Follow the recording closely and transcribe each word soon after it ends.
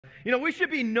You know, we should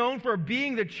be known for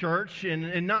being the church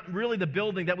and not really the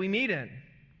building that we meet in.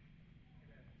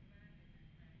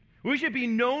 We should be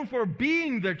known for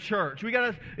being the church.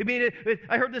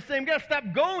 I heard this saying, we got to stop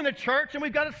going to church and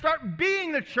we've got to start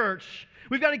being the church.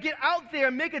 We've got to get out there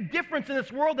and make a difference in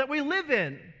this world that we live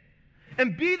in.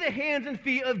 And be the hands and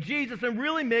feet of Jesus and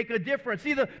really make a difference.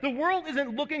 See, the world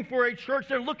isn't looking for a church.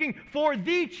 They're looking for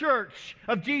the church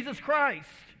of Jesus Christ.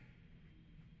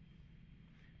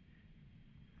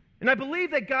 And I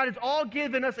believe that God has all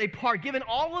given us a part, given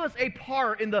all of us a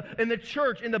part in the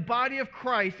church, in the body of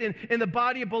Christ, in the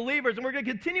body of believers. And we're going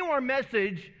to continue our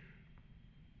message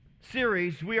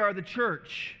series, We Are the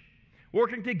Church,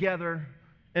 working together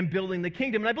and building the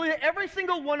kingdom. And I believe that every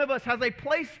single one of us has a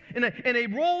place and a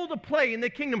role to play in the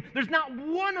kingdom. There's not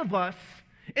one of us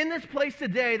in this place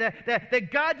today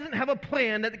that God doesn't have a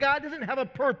plan, that God doesn't have a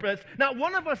purpose. Not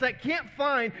one of us that can't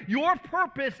find your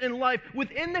purpose in life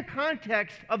within the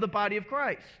context of the body of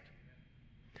Christ.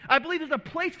 I believe there's a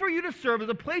place for you to serve. There's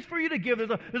a place for you to give.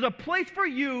 There's a place for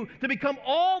you to become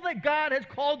all that God has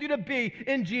called you to be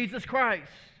in Jesus Christ.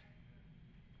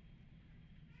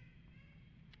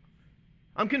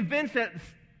 I'm convinced that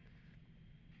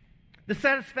the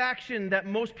satisfaction that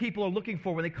most people are looking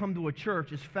for when they come to a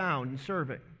church is found in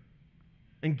serving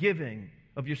and giving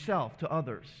of yourself to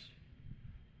others.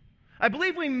 I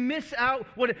believe we miss out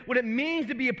what it means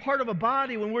to be a part of a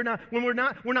body when we're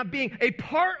not being a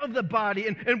part of the body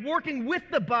and working with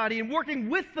the body and working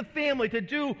with the family to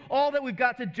do all that we've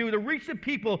got to do to reach the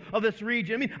people of this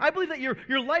region. I mean, I believe that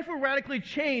your life will radically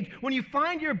change when you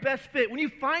find your best fit, when you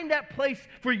find that place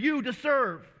for you to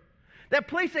serve. That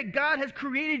place that God has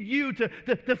created you to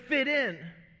fit in,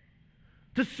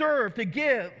 to serve, to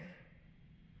give.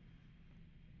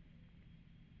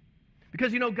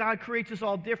 Because, you know, God creates us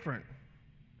all different,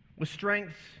 with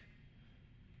strengths,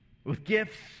 with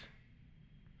gifts.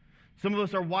 Some of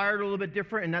us are wired a little bit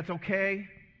different, and that's okay.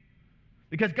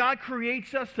 Because God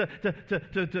creates us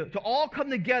to all come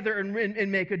together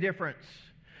and make a difference.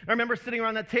 I remember sitting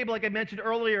around that table, like I mentioned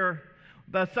earlier,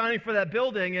 about signing for that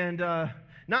building, and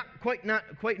not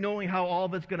quite knowing how all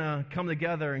of it's going to come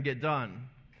together and get done.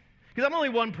 Because I'm only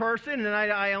one person, and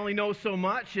I only know so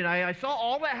much, and I saw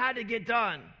all that had to get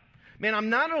done. Man,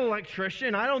 I'm not an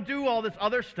electrician. I don't do all this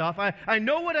other stuff. I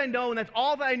know what I know, and that's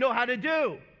all that I know how to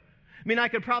do. I mean, I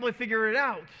could probably figure it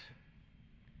out.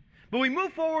 But we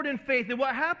move forward in faith, and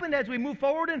what happened as we move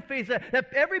forward in faith is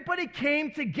that everybody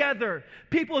came together.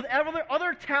 People with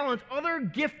other talents, other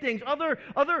giftings,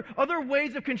 other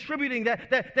ways of contributing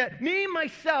that me,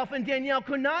 myself, and Danielle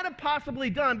could not have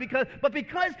possibly done.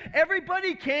 Because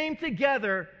everybody came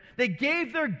together, they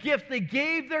gave their gifts, they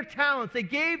gave their talents, they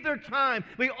gave their time.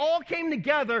 We all came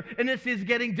together, and this is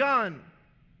getting done.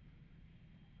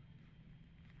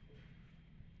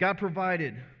 God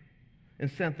provided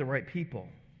and sent the right people.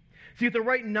 See, with the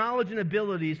right knowledge and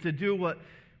abilities to do what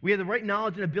we had the right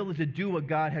knowledge and ability to do what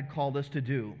God had called us to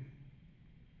do.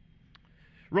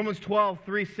 Romans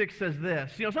 12:3-6 says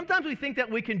this. You know, sometimes we think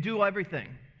that we can do everything.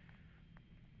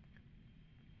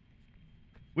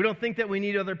 We don't think that we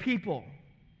need other people.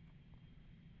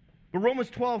 But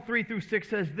Romans 12:3-6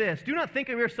 says this. Do not think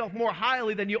of yourself more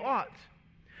highly than you ought,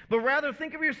 but rather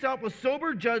think of yourself with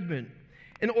sober judgment,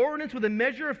 in accordance with the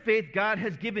measure of faith God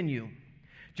has given you.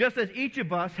 Just as each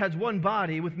of us has one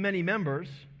body with many members,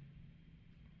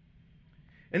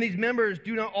 and these members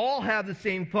do not all have the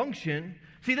same function.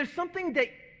 See, there's something that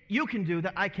you can do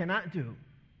that I cannot do.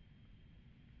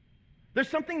 There's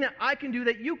something that I can do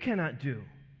that you cannot do.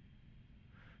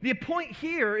 The point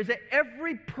here is that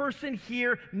every person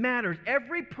here matters.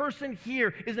 Every person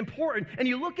here is important. And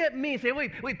you look at me and say,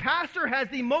 wait, pastor has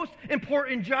the most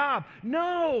important job.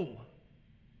 No.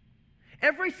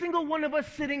 Every single one of us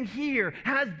sitting here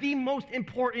has the most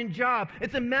important job.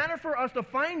 It's a matter for us to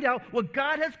find out what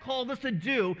God has called us to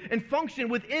do and function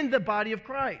within the body of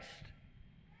Christ.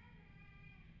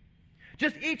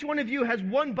 Just each one of you has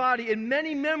one body and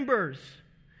many members.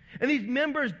 And these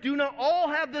members do not all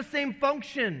have the same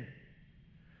function.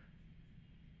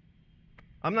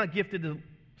 I'm not gifted to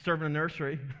serve in a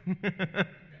nursery.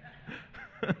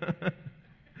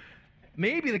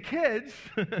 Maybe the kids.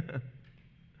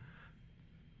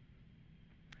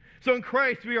 So in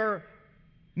Christ, we are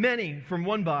many from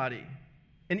one body,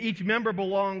 and each member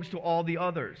belongs to all the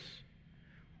others.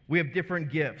 We have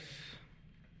different gifts.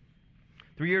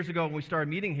 3 years ago, when we started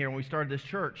meeting here, when we started this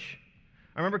church,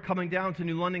 I remember coming down to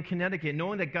New London, Connecticut,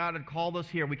 knowing that God had called us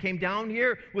here. We came down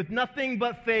here with nothing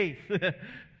but faith.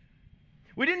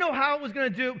 We didn't know how it was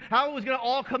going to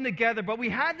all come together, but we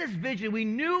had this vision. We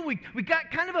knew we got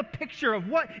kind of a picture of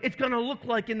what it's going to look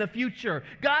like in the future.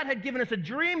 God had given us a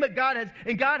dream, but God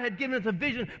had given us a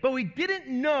vision, but we didn't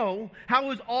know how it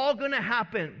was all going to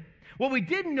happen. What we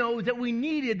did know is that we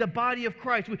needed the body of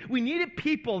Christ. We needed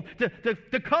people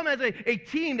to come as a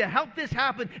team to help this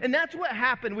happen, and that's what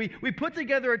happened. We put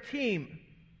together a team.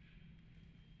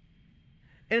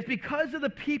 And it's because of the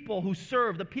people who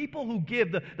serve, the people who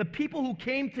give, the people who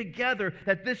came together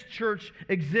that this church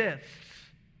exists.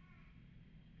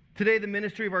 Today, the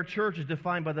ministry of our church is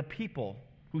defined by the people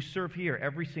who serve here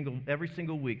every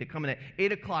single week. They come in at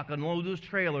 8 o'clock, unload those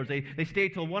trailers. They stay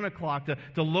till 1 o'clock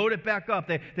to load it back up.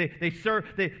 They serve.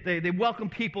 They welcome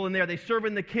people in there. They serve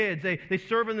in the kids. They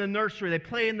serve in the nursery. They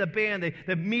play in the band.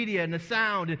 The media and the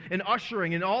sound and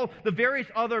ushering and all the various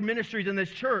other ministries in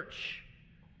this church.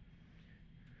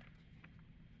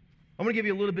 I'm going to give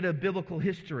you a little bit of biblical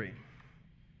history.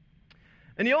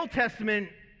 In the Old Testament,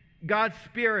 God's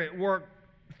Spirit worked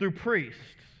through priests,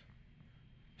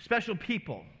 special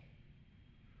people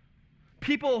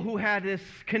who had this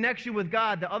connection with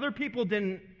God that other people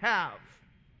didn't have.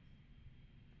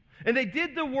 And they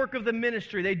did the work of the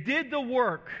ministry. They did the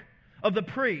work of the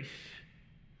priests.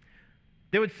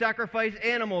 They would sacrifice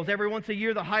animals. Every once a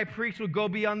year, the high priest would go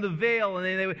beyond the veil,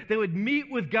 and they would meet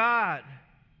with God.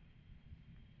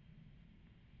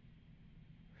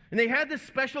 And they had this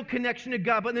special connection to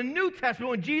God. But in the New Testament,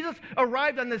 when Jesus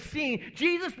arrived on the scene,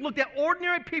 Jesus looked at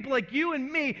ordinary people like you and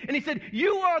me, and he said,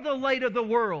 you are the light of the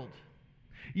world.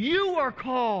 You are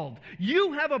called.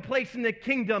 You have a place in the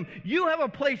kingdom. You have a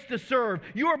place to serve.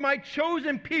 You are my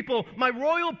chosen people, my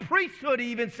royal priesthood,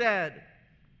 he even said.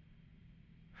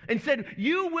 And said,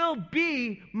 you will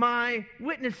be my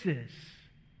witnesses.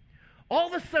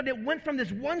 All of a sudden, it went from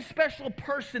this one special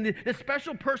person, this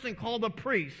special person called a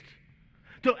priest,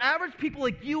 to average people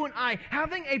like you and I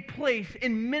having a place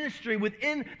in ministry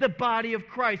within the body of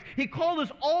Christ. He called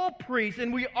us all priests,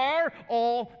 and we are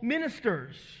all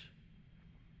ministers.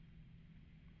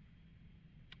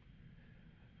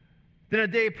 Then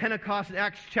on the day of Pentecost in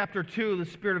Acts chapter 2, the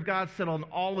Spirit of God settled on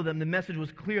all of them. The message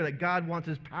was clear that God wants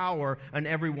His power on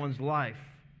everyone's life.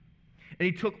 And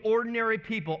He took ordinary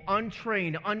people,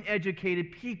 untrained,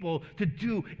 uneducated people, to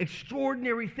do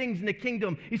extraordinary things in the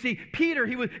kingdom. You see, Peter,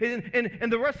 he was,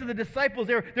 and the rest of the disciples,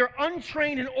 they're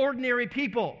untrained and ordinary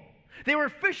people. They were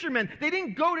fishermen. They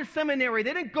didn't go to seminary.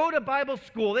 They didn't go to Bible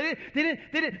school. They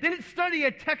didn't study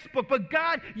a textbook. But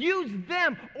God used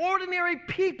them, ordinary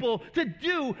people, to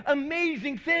do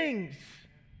amazing things.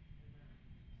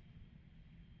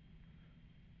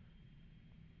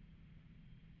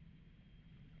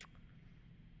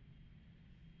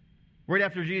 Right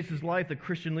after Jesus' life, the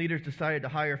Christian leaders decided to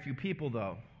hire a few people,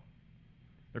 though.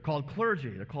 They're called clergy.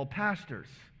 They're called pastors.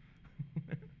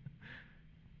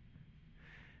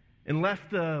 And left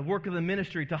the work of the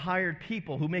ministry to hired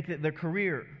people who make it their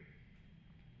career. And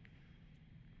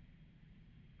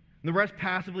the rest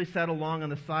passively sat along on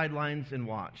the sidelines and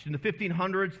watched. In the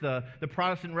 1500s, the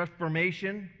Protestant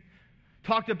Reformation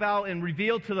talked about and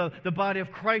revealed to the body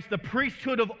of Christ the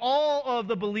priesthood of all of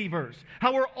the believers.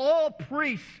 How we're all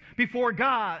priests before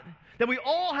God. That we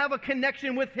all have a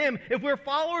connection with Him. If we're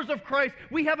followers of Christ,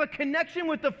 we have a connection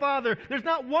with the Father. There's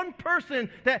not one person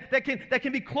that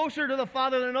can be closer to the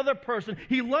Father than another person.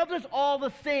 He loves us all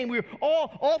the same. We're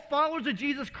all followers of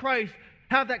Jesus Christ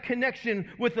have that connection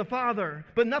with the Father.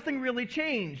 But nothing really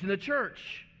changed in the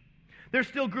church. There's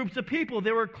still groups of people.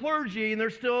 There were clergy and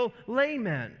there's still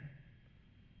laymen.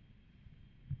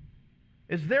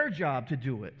 It's their job to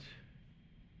do it.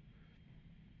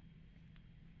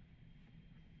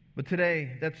 But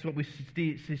today, that's what we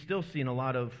still see in a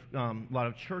lot of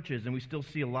churches, and we still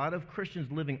see a lot of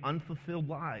Christians living unfulfilled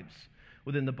lives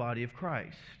within the body of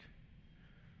Christ.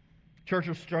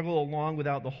 Churches struggle along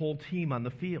without the whole team on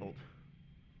the field.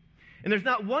 And there's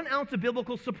not 1 ounce of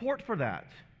biblical support for that.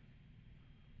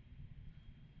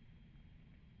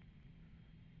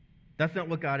 That's not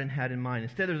what God had in mind.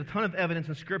 Instead, there's a ton of evidence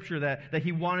in Scripture that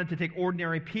He wanted to take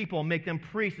ordinary people and make them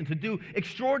priests and to do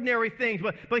extraordinary things.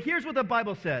 But here's what the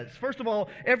Bible says. First of all,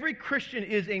 every Christian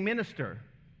is a minister.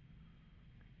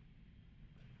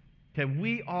 Okay,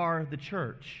 we are the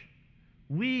church.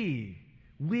 We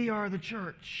are the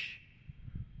church.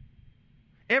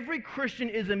 Every Christian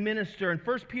is a minister. In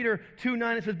 1 Peter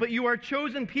 2:9 it says, but you are a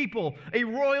chosen people, a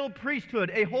royal priesthood,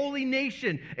 a holy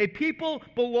nation, a people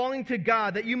belonging to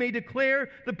God, that you may declare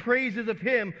the praises of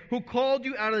Him who called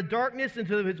you out of the darkness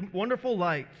into His wonderful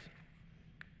light.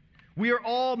 We are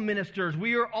all ministers.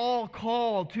 We are all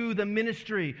called to the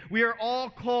ministry. We are all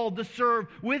called to serve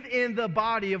within the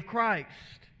body of Christ.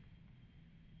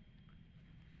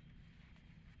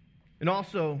 And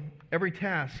also, every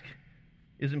task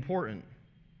is important.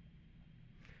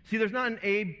 See, there's not an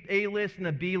A list and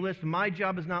a B list. My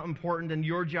job is not important than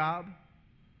your job.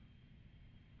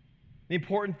 The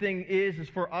important thing is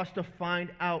for us to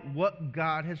find out what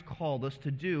God has called us to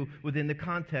do within the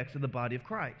context of the body of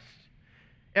Christ.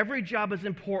 Every job is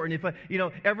important.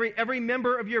 Every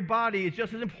member of your body is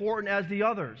just as important as the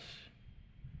others.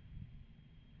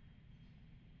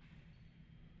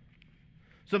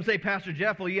 Some say, Pastor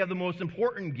Jeff, well, you have the most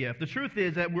important gift. The truth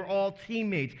is that we're all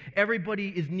teammates. Everybody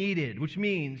is needed, which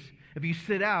means if you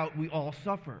sit out, we all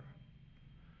suffer.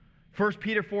 1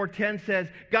 Peter 4:10 says,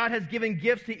 God has given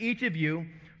gifts to each of you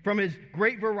from his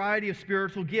great variety of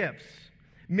spiritual gifts.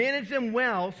 Manage them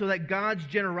well so that God's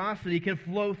generosity can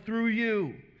flow through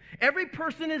you. Every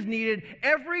person is needed.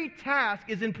 Every task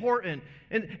is important.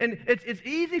 And it's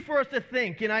easy for us to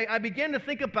think, and I began to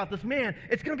think about this, man,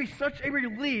 it's going to be such a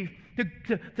relief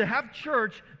to have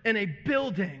church in a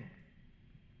building.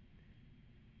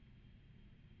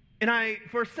 And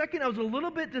for a second, I was a little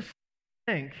bit dismayed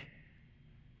to think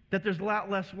that there's a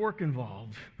lot less work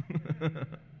involved.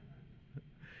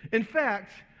 In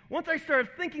fact, once I started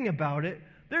thinking about it,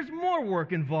 there's more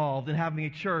work involved in having a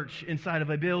church inside of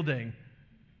a building.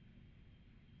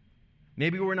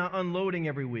 Maybe we're not unloading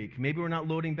every week. Maybe we're not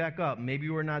loading back up. Maybe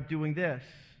we're not doing this.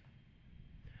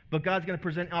 But God's going to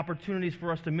present opportunities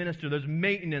for us to minister. There's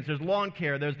maintenance, there's lawn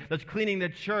care, there's cleaning the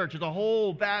church. There's a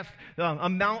whole vast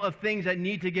amount of things that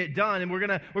need to get done. And we're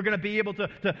going to be able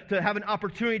to have an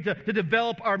opportunity to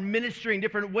develop our ministry in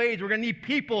different ways. We're going to need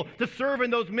people to serve in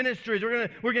those ministries. We're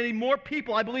going to need more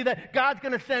people. I believe that God's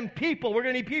going to send people. We're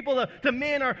going to need people to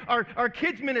man our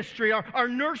kids' ministry, our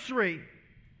nursery.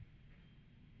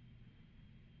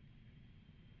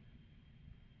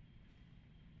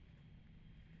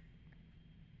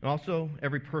 And also,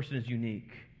 every person is unique.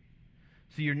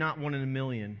 See, you're not one in a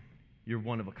million. You're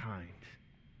one of a kind.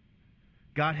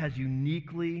 God has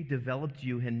uniquely developed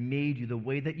you and made you the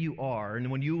way that you are.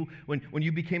 And when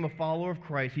you became a follower of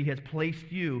Christ, he has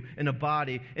placed you in the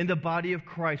body of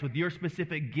Christ with your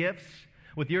specific gifts,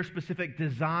 with your specific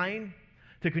design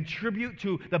to contribute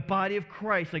to the body of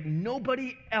Christ like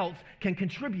nobody else can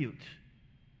contribute.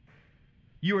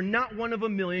 You are not one of a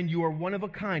million. You are one of a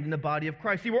kind in the body of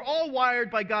Christ. See, we're all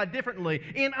wired by God differently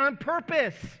and on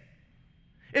purpose.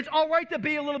 It's all right to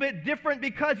be a little bit different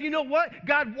because you know what?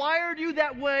 God wired you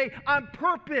that way on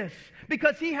purpose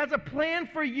because he has a plan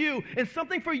for you and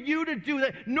something for you to do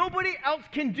that nobody else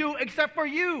can do except for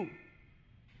you.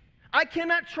 I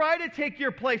cannot try to take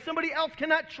your place. Somebody else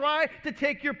cannot try to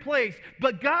take your place.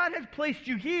 But God has placed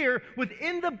you here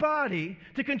within the body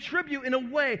to contribute in a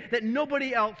way that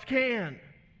nobody else can.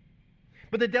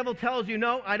 But the devil tells you,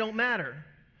 no, I don't matter.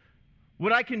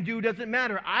 What I can do doesn't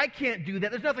matter. I can't do that.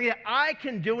 There's nothing that I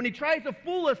can do. And he tries to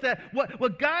fool us that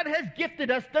what God has gifted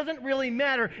us doesn't really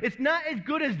matter. It's not as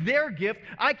good as their gift.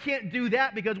 I can't do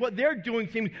that because what they're doing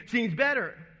seems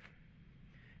better.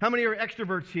 How many are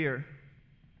extroverts here?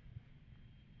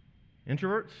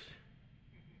 Introverts?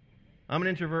 I'm an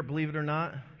introvert, believe it or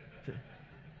not.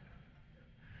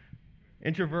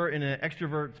 Introvert in an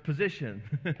extrovert's position.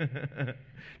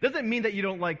 Doesn't mean that you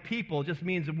don't like people, it just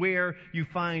means where you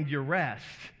find your rest.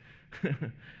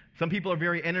 Some people are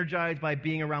very energized by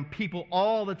being around people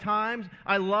all the time.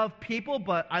 I love people,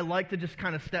 but I like to just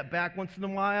kind of step back once in a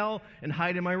while and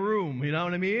hide in my room, you know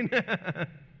what I mean?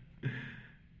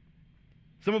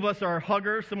 Some of us are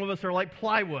huggers, some of us are like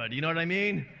plywood, you know what I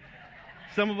mean?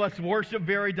 Some of us worship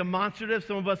very demonstrative,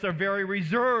 some of us are very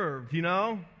reserved, you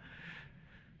know?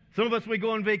 Some of us, we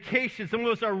go on vacation. Some of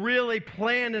us are really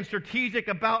planned and strategic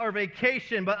about our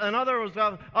vacation, but others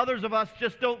of us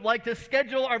just don't like to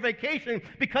schedule our vacation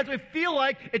because we feel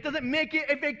like it doesn't make it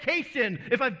a vacation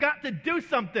if I've got to do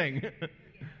something.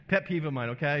 Pet peeve of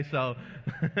mine, okay? So,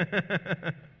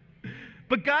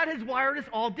 but God has wired us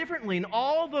all differently, and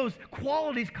all those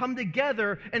qualities come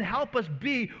together and help us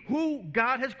be who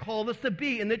God has called us to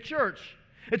be in the church.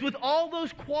 It's with all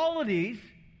those qualities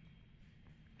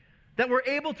that we're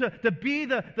able to be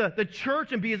the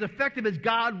church and be as effective as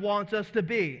God wants us to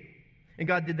be. And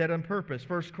God did that on purpose.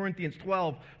 1 Corinthians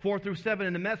 12, 4-7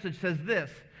 in the Message says this: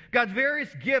 God's various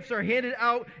gifts are handed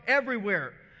out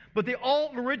everywhere, but they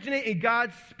all originate in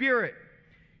God's Spirit.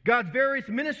 God's various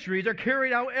ministries are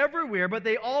carried out everywhere, but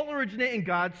they all originate in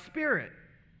God's Spirit.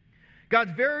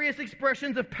 God's various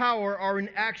expressions of power are in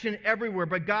action everywhere,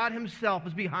 but God himself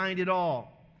is behind it all.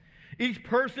 Each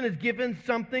person is given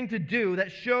something to do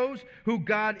that shows who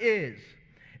God is.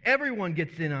 Everyone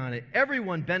gets in on it.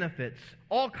 Everyone benefits.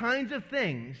 All kinds of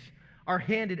things are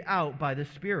handed out by the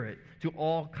Spirit to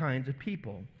all kinds of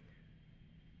people.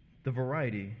 The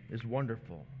variety is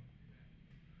wonderful.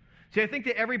 See, I think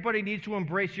that everybody needs to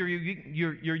embrace your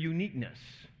uniqueness.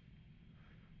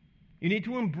 You need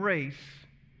to embrace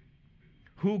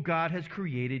who God has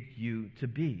created you to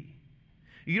be.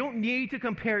 You don't need to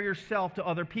compare yourself to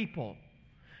other people.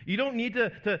 You don't need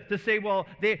to say, well,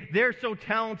 they're so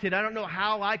talented. I don't know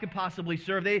how I could possibly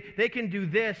serve. They can do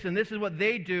this, and this is what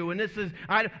they do, and this is,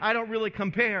 I don't really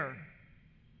compare.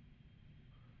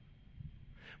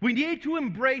 We need to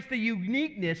embrace the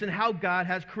uniqueness in how God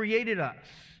has created us.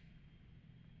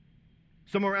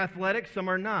 Some are athletic, some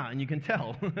are not, and you can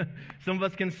tell. Some of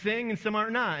us can sing, and some are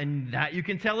not, and that you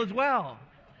can tell as well.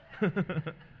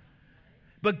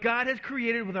 But God has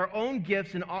created with our own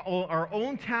gifts and our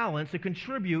own talents to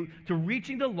contribute to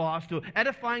reaching the lost, to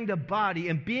edifying the body,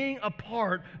 and being a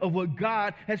part of what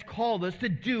God has called us to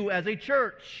do as a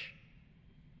church.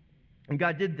 And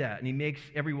God did that, and He makes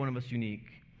every one of us unique.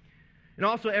 And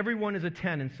also, everyone is a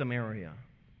 10 in some area.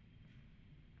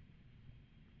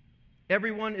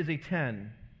 Everyone is a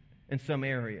 10 in some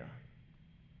area.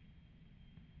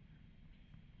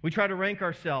 We try to rank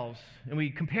ourselves, and we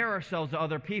compare ourselves to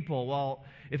other people. Well,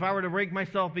 if I were to rank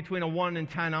myself between a 1 and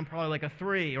 10, I'm probably like a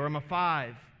 3, or I'm a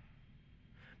 5.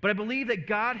 But I believe that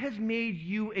God has made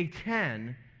you a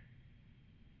 10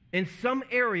 in some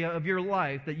area of your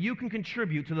life that you can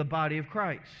contribute to the body of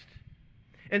Christ.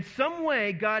 In some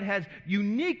way, God has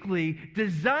uniquely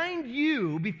designed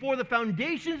you before the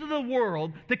foundations of the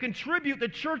world to contribute to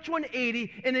Church 180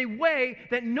 in a way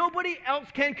that nobody else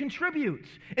can contribute.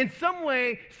 In some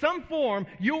way, some form,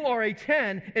 you are a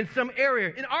 10 in some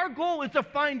area. And our goal is to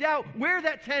find out where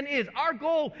that 10 is. Our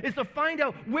goal is to find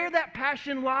out where that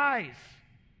passion lies.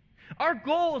 Our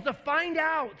goal is to find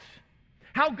out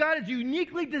how God has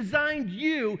uniquely designed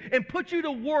you and put you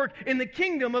to work in the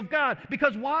kingdom of God.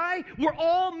 Because why? We're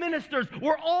all ministers.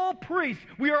 We're all priests.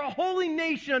 We are a holy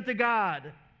nation unto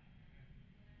God.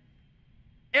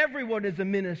 Everyone is a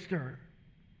minister.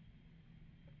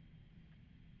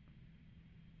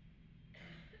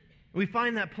 We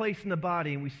find that place in the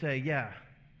body and we say, yeah,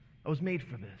 I was made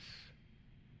for this.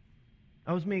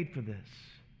 I was made for this.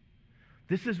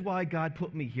 This is why God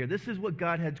put me here. This is what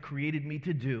God has created me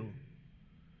to do.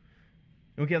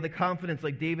 And we can have the confidence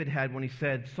like David had when he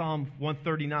said, Psalm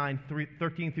 139,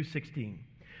 13 through 16.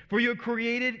 For you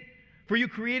created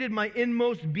my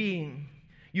inmost being.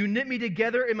 You knit me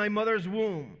together in my mother's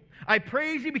womb. I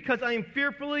praise you because I am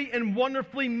fearfully and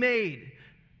wonderfully made.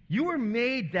 You were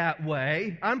made that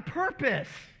way on purpose.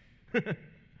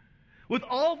 With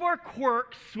all of our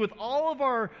quirks, with all of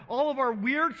our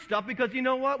weird stuff, because you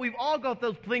know what? We've all got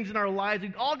those things in our lives.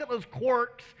 We've all got those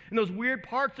quirks and those weird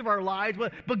parts of our lives.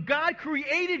 But God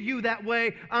created you that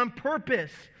way on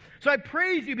purpose. So I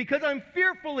praise you because I'm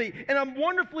fearfully and I'm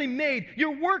wonderfully made.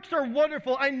 Your works are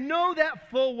wonderful. I know that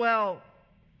full well.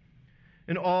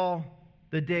 And all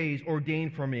the days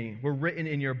ordained for me were written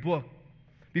in your book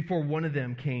before one of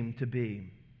them came to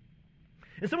be.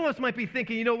 And some of us might be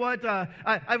thinking, you know what,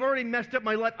 I've already messed up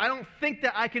my life. I don't think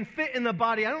that I can fit in the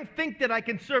body. I don't think that I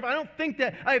can serve. I don't think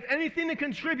that I have anything to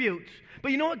contribute.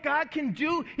 But you know what God can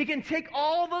do? He can take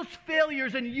all those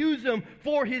failures and use them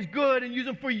for His good and use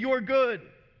them for your good.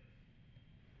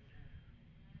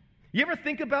 You ever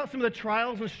think about some of the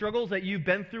trials and struggles that you've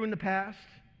been through in the past?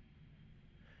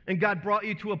 And God brought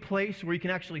you to a place where you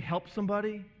can actually help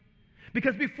somebody?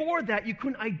 Because before that, you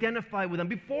couldn't identify with them.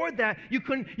 Before that, you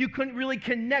couldn't really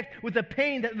connect with the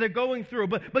pain that they're going through.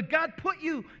 But God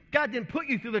didn't put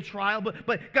you through the trial,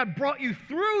 but God brought you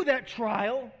through that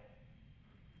trial.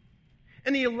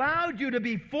 And He allowed you to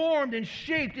be formed and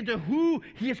shaped into who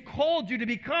He has called you to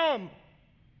become.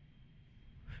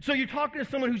 So you're talking to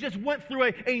someone who just went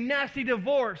through a nasty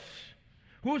divorce.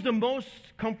 Who is the most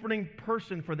comforting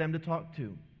person for them to talk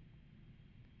to?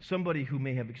 Somebody who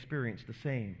may have experienced the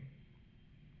same.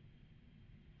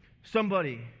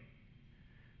 Somebody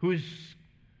who's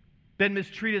been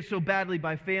mistreated so badly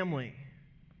by family.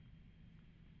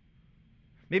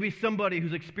 Maybe somebody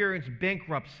who's experienced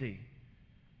bankruptcy.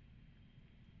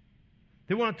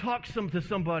 They want to talk to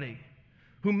somebody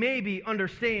who maybe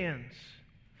understands.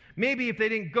 Maybe if they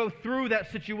didn't go through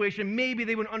that situation, maybe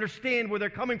they would understand where they're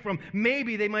coming from.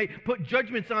 Maybe they might put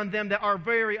judgments on them that are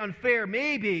very unfair.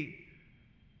 Maybe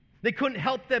they couldn't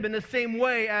help them in the same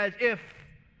way as if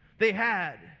they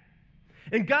had.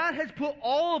 And God has put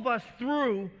all of us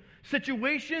through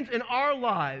situations in our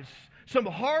lives, some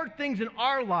hard things in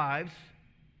our lives.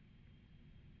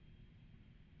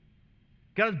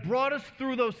 God has brought us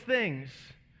through those things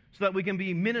so that we can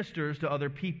be ministers to other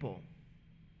people.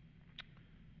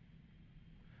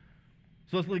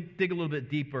 So let's dig a little bit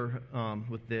deeper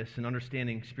with this and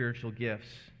understanding spiritual gifts.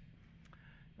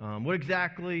 What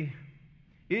exactly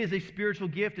It is a spiritual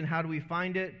gift, and how do we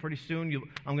find it? Pretty soon,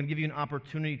 I'm going to give you an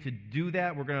opportunity to do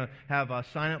that. We're going to have a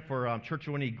sign up for Church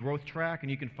ONEighty Growth Track, and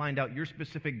you can find out your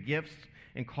specific gifts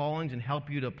and callings and help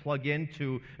you to plug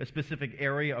into a specific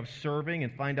area of serving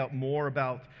and find out more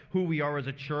about who we are as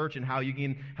a church and how you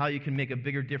can make a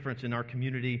bigger difference in our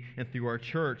community and through our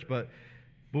church. But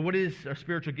what is our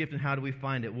spiritual gift and how do we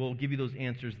find it? We'll give you those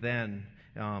answers then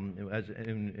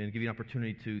and give you an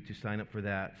opportunity to sign up for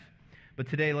that. But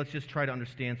today, let's just try to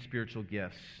understand spiritual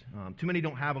gifts. Too many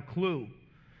don't have a clue,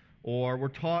 or we're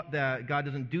taught that God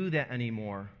doesn't do that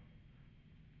anymore.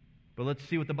 But let's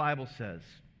see what the Bible says.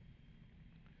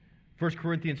 1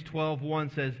 Corinthians 12:1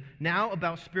 says, "Now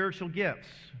about spiritual gifts,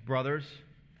 brothers,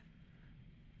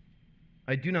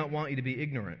 I do not want you to be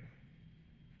ignorant.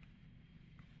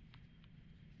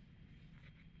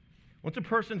 Once a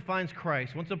person finds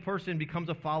Christ, once a person becomes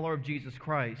a follower of Jesus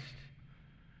Christ,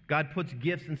 God puts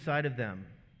gifts inside of them.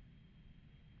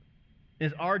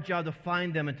 It's our job to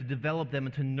find them and to develop them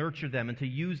and to nurture them and to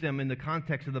use them in the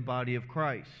context of the body of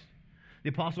Christ. The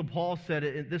Apostle Paul said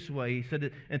it this way. He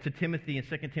said it to Timothy in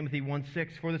 2 Timothy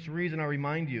 1:6, "For this reason I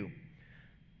remind you,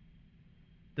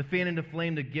 to fan and to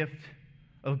flame the gift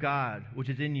of God which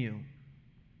is in you."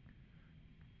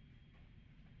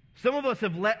 Some of us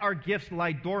have let our gifts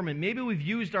lie dormant. Maybe we've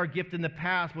used our gift in the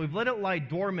past, but we've let it lie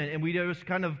dormant, and we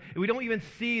don't even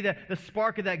see the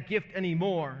spark of that gift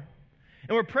anymore.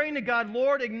 And we're praying to God,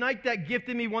 Lord, ignite that gift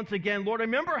in me once again. Lord, I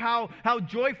remember how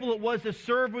joyful it was to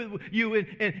serve with you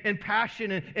in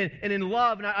passion and in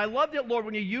love. And I loved it, Lord,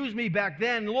 when you used me back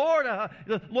then. Lord,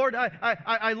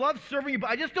 I love serving you, but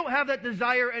I just don't have that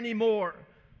desire anymore.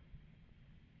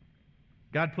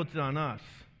 God puts it on us.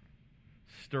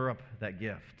 Stir up that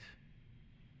gift.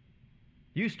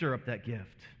 You stir up that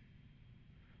gift.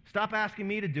 Stop asking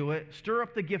me to do it. Stir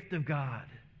up the gift of God.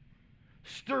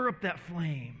 Stir up that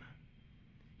flame.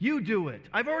 You do it.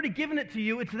 I've already given it to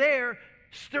you. It's there.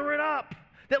 Stir it up.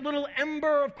 That little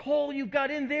ember of coal you've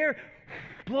got in there,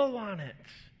 blow on it.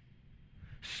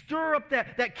 Stir up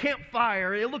that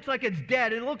campfire. It looks like it's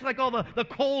dead. It looks like all the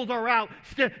coals are out.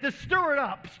 Just stir it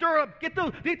up. Stir up. Get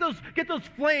those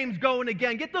flames going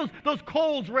again. Get those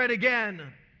coals red again.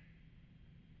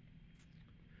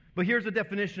 But here's the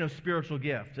definition of spiritual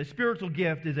gifts. A spiritual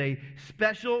gift is a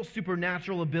special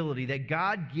supernatural ability that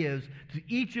God gives to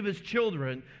each of his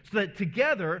children so that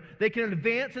together they can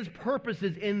advance his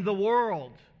purposes in the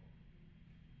world.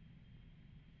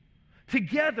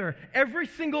 Together, every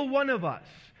single one of us,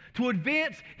 to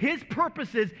advance his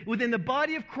purposes within the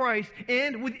body of Christ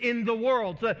and within the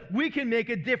world so that we can make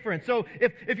a difference. So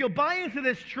if you'll buy into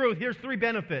this truth, here's 3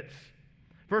 benefits.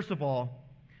 First of all,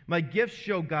 my gifts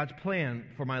show God's plan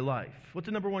for my life. What's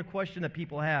the number one question that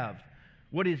people have?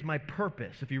 What is my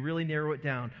purpose? If you really narrow it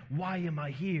down, why am I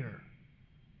here?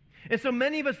 And so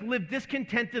many of us live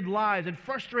discontented lives and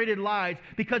frustrated lives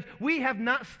because we have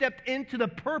not stepped into the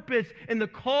purpose and the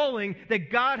calling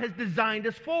that God has designed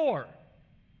us for.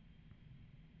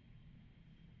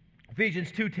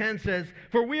 Ephesians 2:10 says,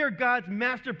 "For we are God's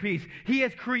masterpiece. He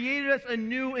has created us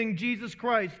anew in Jesus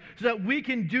Christ so that we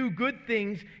can do good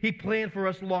things He planned for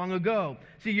us long ago."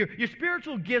 See, your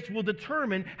spiritual gifts will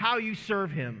determine how you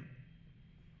serve Him.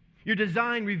 Your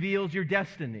design reveals your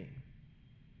destiny.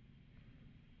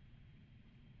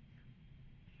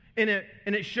 And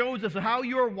it shows us how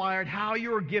you are wired, how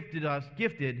you are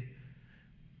gifted,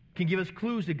 can give us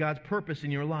clues to God's purpose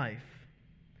in your life.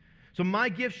 So my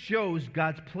gift shows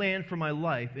God's plan for my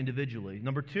life individually.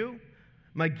 Number 2,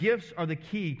 my gifts are the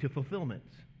key to fulfillment.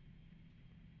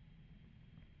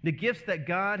 The gifts that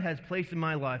God has placed in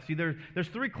my life. See, there's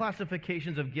 3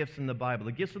 classifications of gifts in the Bible.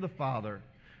 The gifts of the Father,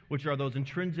 which are those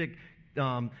intrinsic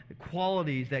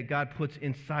qualities that God puts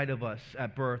inside of us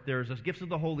at birth. There's those gifts of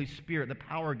the Holy Spirit, the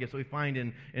power gifts that we find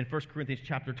in 1 Corinthians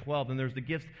chapter 12. And there's the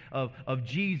gifts of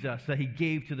Jesus that He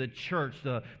gave to the church,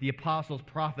 the apostles,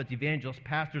 prophets, evangelists,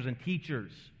 pastors, and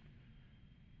teachers.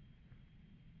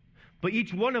 But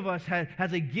each one of us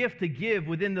has a gift to give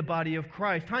within the body of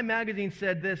Christ. Time Magazine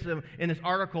said this in this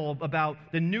article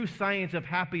about the new science of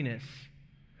happiness.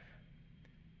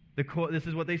 This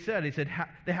is what they said. They said,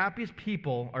 the happiest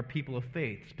people are people of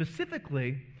faith,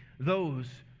 specifically those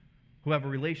who have a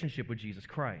relationship with Jesus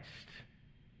Christ.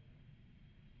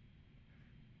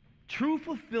 True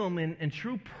fulfillment and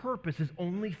true purpose is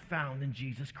only found in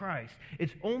Jesus Christ.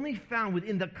 It's only found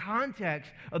within the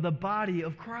context of the body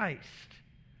of Christ.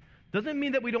 Doesn't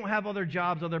mean that we don't have other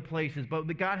jobs, other places, but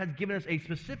that God has given us a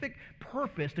specific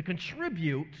purpose to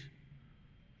contribute,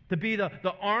 to be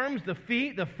the arms, the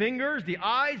feet, the fingers, the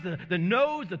eyes, the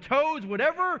nose, the toes,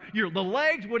 whatever, the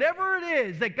legs, whatever it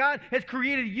is that God has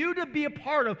created you to be a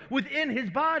part of within His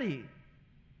body.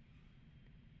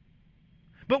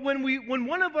 But when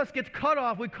one of us gets cut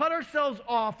off, we cut ourselves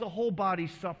off, the whole body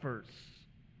suffers.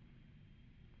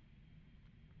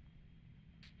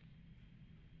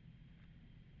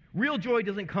 Real joy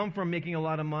doesn't come from making a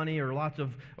lot of money or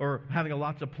having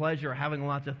lots of pleasure or having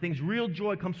lots of things. Real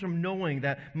joy comes from knowing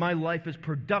that my life is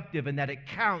productive and that it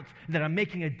counts, and that I'm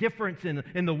making a difference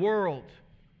in the world.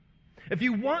 If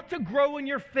you want to grow in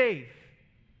your faith,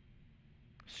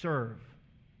 serve.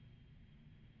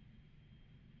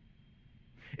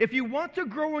 If you want to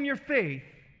grow in your faith,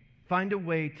 find a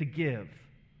way to give.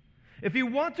 If you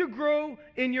want to grow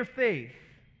in your faith,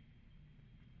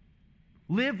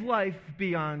 live life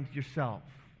beyond yourself.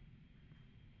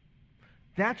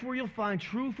 That's where you'll find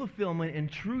true fulfillment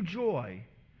and true joy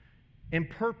and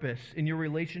purpose in your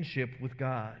relationship with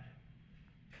God.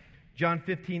 John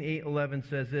 15:8-11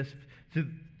 says this,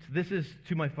 "This is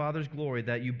to my Father's glory,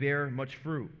 that you bear much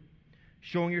fruit,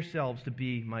 showing yourselves to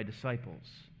be my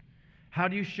disciples." How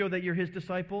do you show that you're his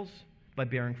disciples? By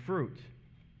bearing fruit.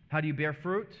 How do you bear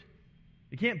fruit?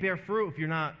 You can't bear fruit if you're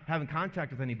not having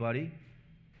contact with anybody.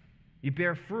 You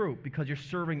bear fruit because you're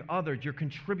serving others, you're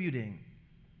contributing.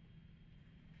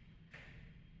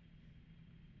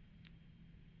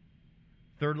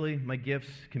 Thirdly, my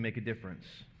gifts can make a difference.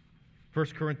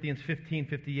 1 Corinthians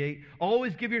 15:58,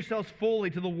 "Always give yourselves fully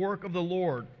to the work of the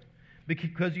Lord,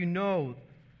 because you know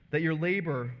that your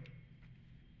labor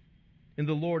in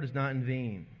the Lord is not in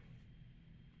vain."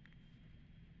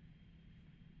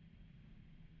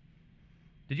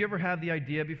 Did you ever have the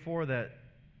idea before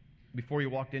you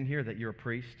walked in here, that you're a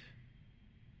priest?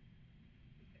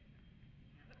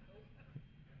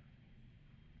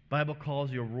 The Bible calls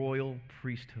you a royal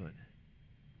priesthood.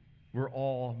 We're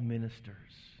all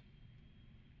ministers.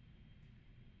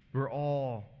 We're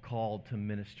all called to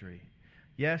ministry.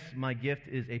 Yes, my gift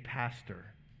is a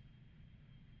pastor.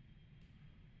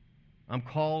 I'm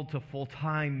called to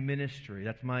full-time ministry.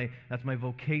 That's my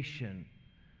vocation.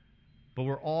 But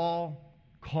we're all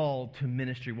called to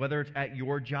ministry, whether it's at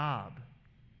your job,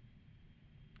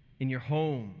 in your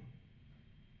home,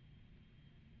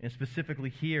 and specifically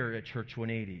here at Church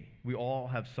 180. We all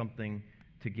have something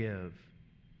to give.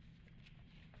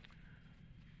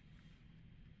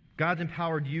 God's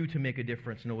empowered you to make a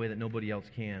difference in a way that nobody else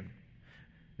can.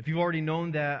 If you've already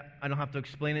known that, I don't have to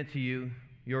explain it to you.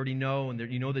 You already know, and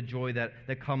you know the joy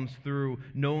that comes through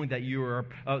knowing that you are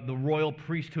the royal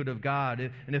priesthood of God.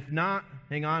 And if not,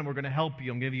 hang on, we're going to help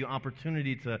you. I'm going to give you an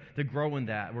opportunity to grow in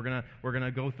that. We're going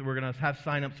to have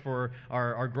signups for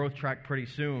our growth track pretty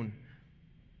soon.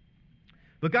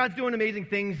 But God's doing amazing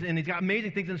things, and He's got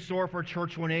amazing things in store for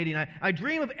Church 180. And I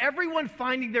dream of everyone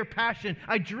finding their passion.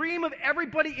 I dream of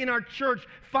everybody in our church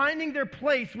finding their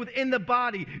place within the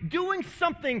body, doing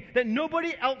something that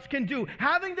nobody else can do,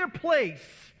 having their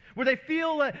place where they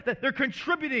feel that they're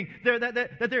contributing,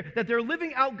 that they're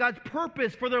living out God's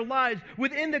purpose for their lives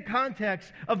within the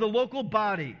context of the local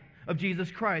body of Jesus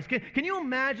Christ. Can you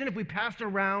imagine if we passed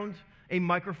around a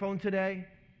microphone today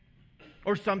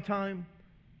or sometime?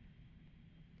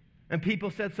 And people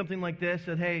said something like this,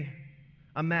 said, "Hey,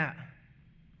 I'm Matt.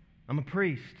 I'm a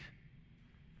priest.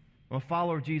 I'm a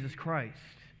follower of Jesus Christ."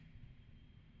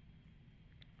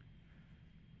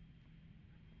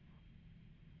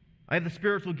 I have the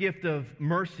spiritual gift of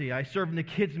mercy. I serve in the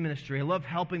kids' ministry. I love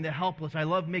helping the helpless. I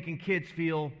love making kids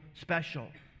feel special.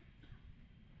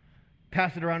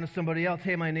 Pass it around to somebody else.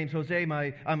 "Hey, my name's Jose.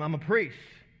 I'm a priest.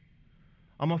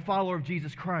 I'm a follower of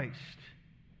Jesus Christ.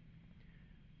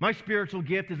 My spiritual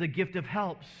gift is a gift of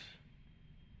helps.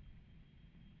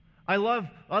 I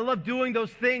love doing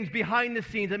those things behind the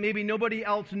scenes that maybe nobody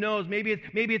else knows. Maybe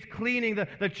it's cleaning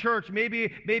the church. Maybe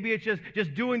it's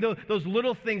just doing those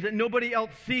little things that nobody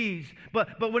else sees.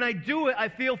 But when I do it, I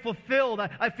feel fulfilled.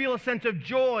 I feel a sense of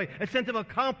joy, a sense of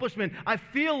accomplishment. I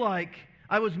feel like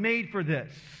I was made for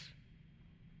this."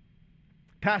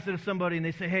 Pass it to somebody and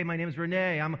they say, "Hey, my name is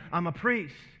Renee. I'm a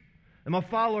priest. I'm a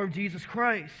follower of Jesus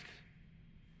Christ."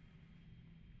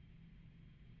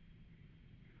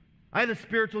 I have the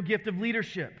spiritual gift of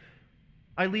leadership.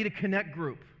 I lead a connect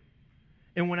group.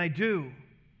 And when I do,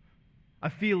 I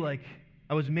feel like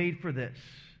I was made for this.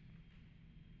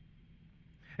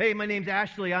 "Hey, my name's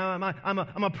Ashley. I'm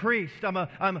a priest. I'm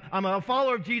a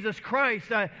follower of Jesus Christ.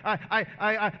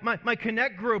 My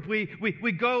connect group. We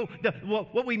go.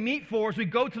 What we meet for is we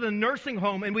go to the nursing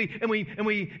home and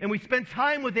we spend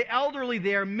time with the elderly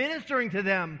there, ministering to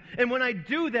them. And when I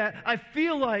do that, I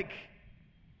feel like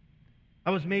I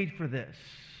was made for this."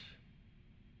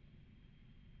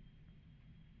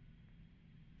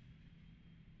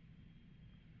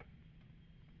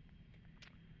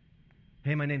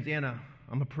 "Hey, my name's Anna.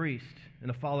 I'm a priest and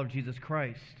a follower of Jesus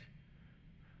Christ.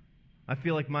 I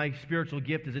feel like my spiritual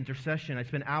gift is intercession. I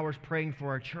spend hours praying for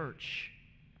our church.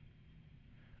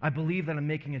 I believe that I'm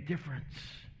making a difference.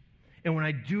 And when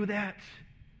I do that,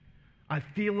 I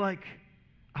feel like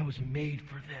I was made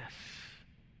for this.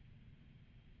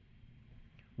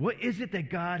 What is it that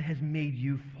God has made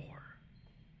you for?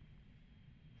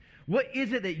 What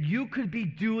is it that you could be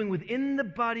doing within the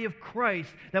body of Christ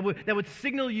that would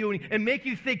signal you and make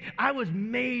you think, I was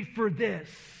made for this?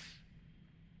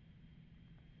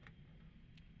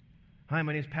 Hi,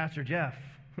 my name is Pastor Jeff.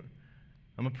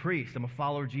 I'm a priest. I'm a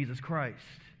follower of Jesus Christ.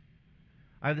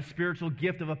 I have the spiritual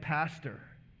gift of a pastor.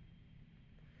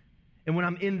 And when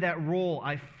I'm in that role,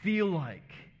 I feel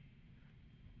like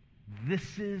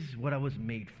this is what I was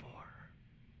made for.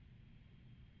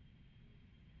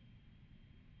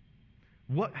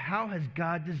 How has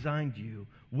God designed you?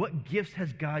 What gifts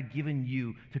has God given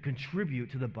you to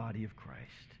contribute to the body of Christ?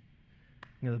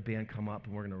 The band come up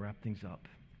and we're going to wrap things up.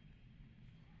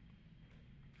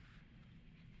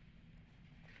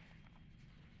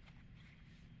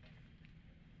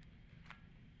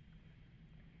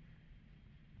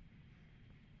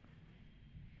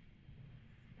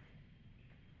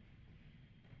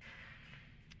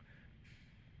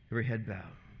 Every head bowed.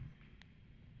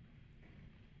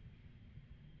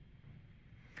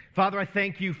 Father, I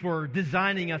thank you for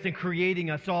designing us and creating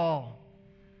us all.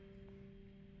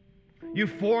 You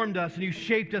formed us and you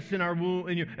shaped us in our womb,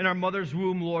 in our mother's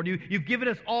womb, Lord. You've given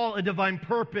us all a divine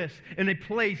purpose and a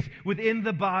place within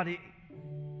the body.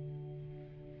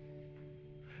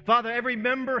 Father, every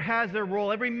member has their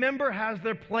role. Every member has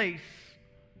their place.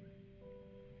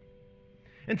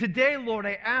 And today, Lord,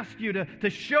 I ask you to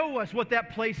show us what that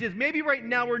place is. Maybe right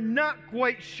now we're not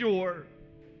quite sure.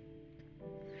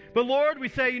 But Lord, we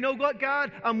say, you know what,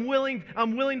 God? I'm willing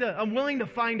to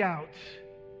find out.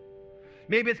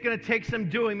 Maybe it's going to take some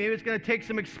doing. Maybe it's going to take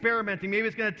some experimenting. Maybe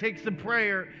it's going to take some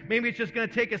prayer. Maybe it's just going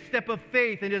to take a step of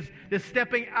faith and just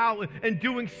stepping out and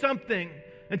doing something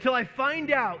until I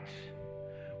find out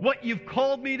what you've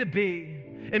called me to be.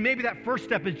 And maybe that first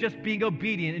step is just being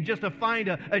obedient and just to find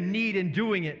a need in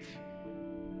doing it.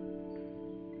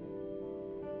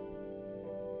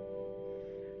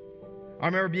 I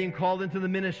remember being called into the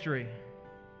ministry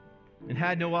and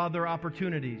had no other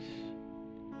opportunities.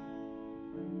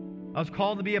 I was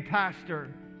called to be a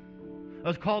pastor. I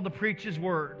was called to preach His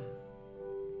word.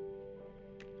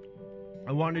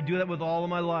 I wanted to do that with all of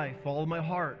my life, all of my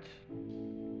heart.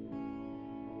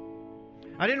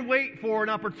 I didn't wait for an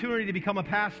opportunity to become a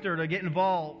pastor to get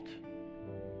involved.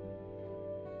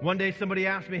 One day somebody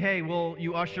asked me, hey, will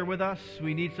you usher with us?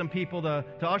 We need some people to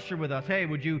usher with us. Hey,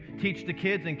 would you teach the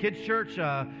kids in kids' church?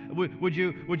 Would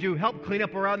you help clean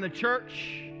up around the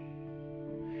church?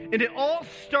 And it all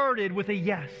started with a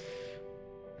yes.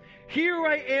 Here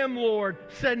I am, Lord,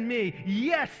 send me.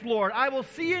 Yes, Lord, I will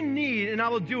see a need and I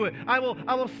will do it. I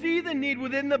will see the need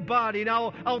within the body and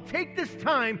I'll take this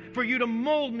time for you to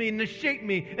mold me and to shape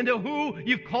me into who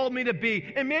you've called me to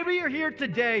be. And maybe you're here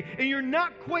today and you're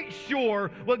not quite sure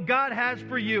what God has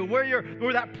for you,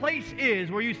 where that place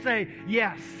is, where you say,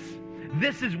 yes,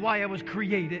 this is why I was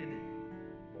created.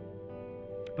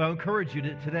 But I encourage you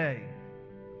today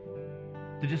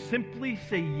to just simply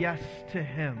say yes to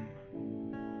Him.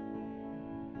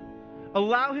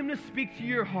 Allow Him to speak to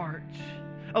your heart.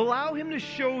 Allow Him to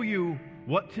show you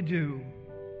what to do.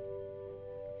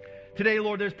 Today,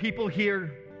 Lord, there's people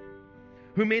here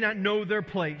who may not know their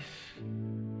place.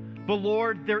 But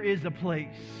Lord, there is a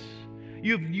place.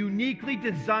 You've uniquely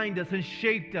designed us and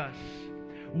shaped us.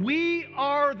 We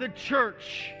are the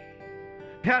church.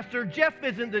 Pastor Jeff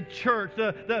isn't the church.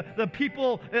 The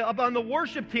people on the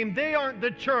worship team, they aren't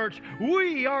the church.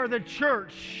 We are the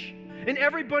church. And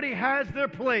everybody has their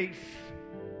place.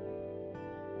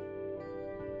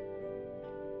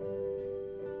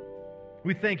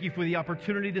 We thank you for the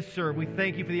opportunity to serve. We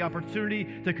thank you for the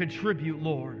opportunity to contribute,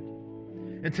 Lord.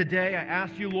 And today I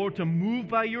ask you, Lord, to move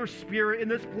by your Spirit in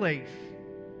this place,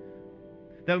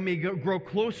 that we may grow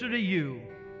closer to you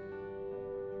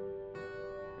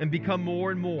and become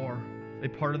more and more a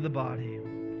part of the body.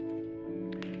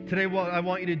 Today, what I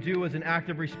want you to do as an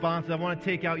active response, I want to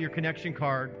take out your connection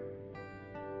card.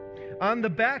 On the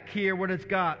back here, what it's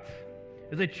got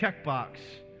is a checkbox.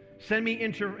 Send me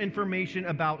information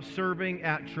about serving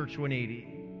at Church 180.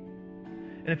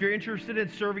 And if you're interested in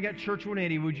serving at Church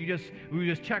 180, would you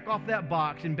just check off that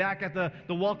box? And back at the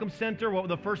Welcome Center,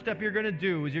 the first step you're going to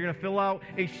do is you're going to fill out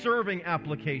a serving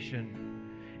application.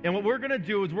 And what we're going to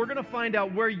do is we're going to find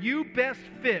out where you best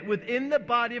fit within the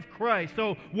body of Christ.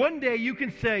 So one day you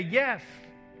can say, yes,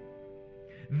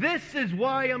 this is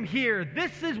why I'm here.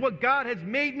 This is what God has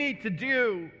made me to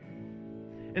do.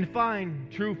 and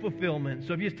find true fulfillment.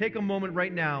 So if you just take a moment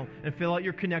right now and fill out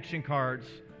your connection cards,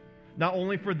 not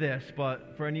only for this,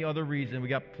 but for any other reason. We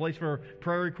got a place for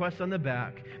prayer requests on the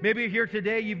back. Maybe you're here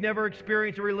today, you've never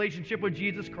experienced a relationship with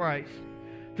Jesus Christ.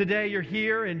 Today you're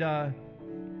here and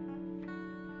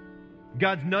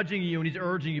God's nudging you and He's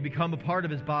urging you to become a part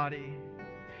of His body.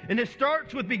 And it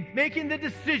starts with making the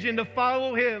decision to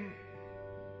follow Him,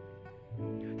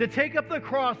 to take up the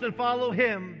cross and follow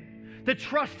Him, to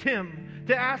trust Him,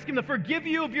 to ask Him to forgive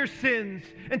you of your sins.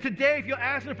 And today, if you'll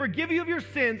ask Him to forgive you of your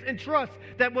sins and trust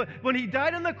that when He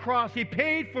died on the cross, He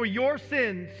paid for your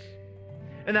sins,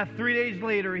 and that 3 days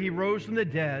later, He rose from the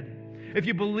dead. If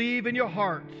you believe in your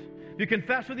heart, if you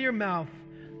confess with your mouth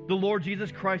the Lord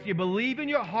Jesus Christ, you believe in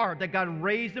your heart that God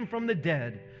raised Him from the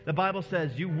dead, the Bible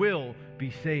says you will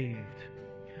be saved.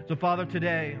 So, Father,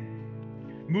 today,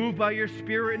 move by your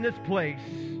Spirit in this place.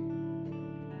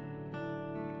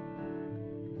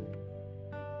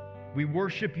 We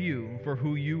worship you for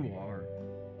who you are.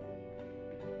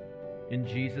 In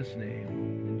Jesus'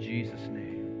 name,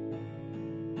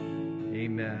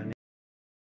 amen.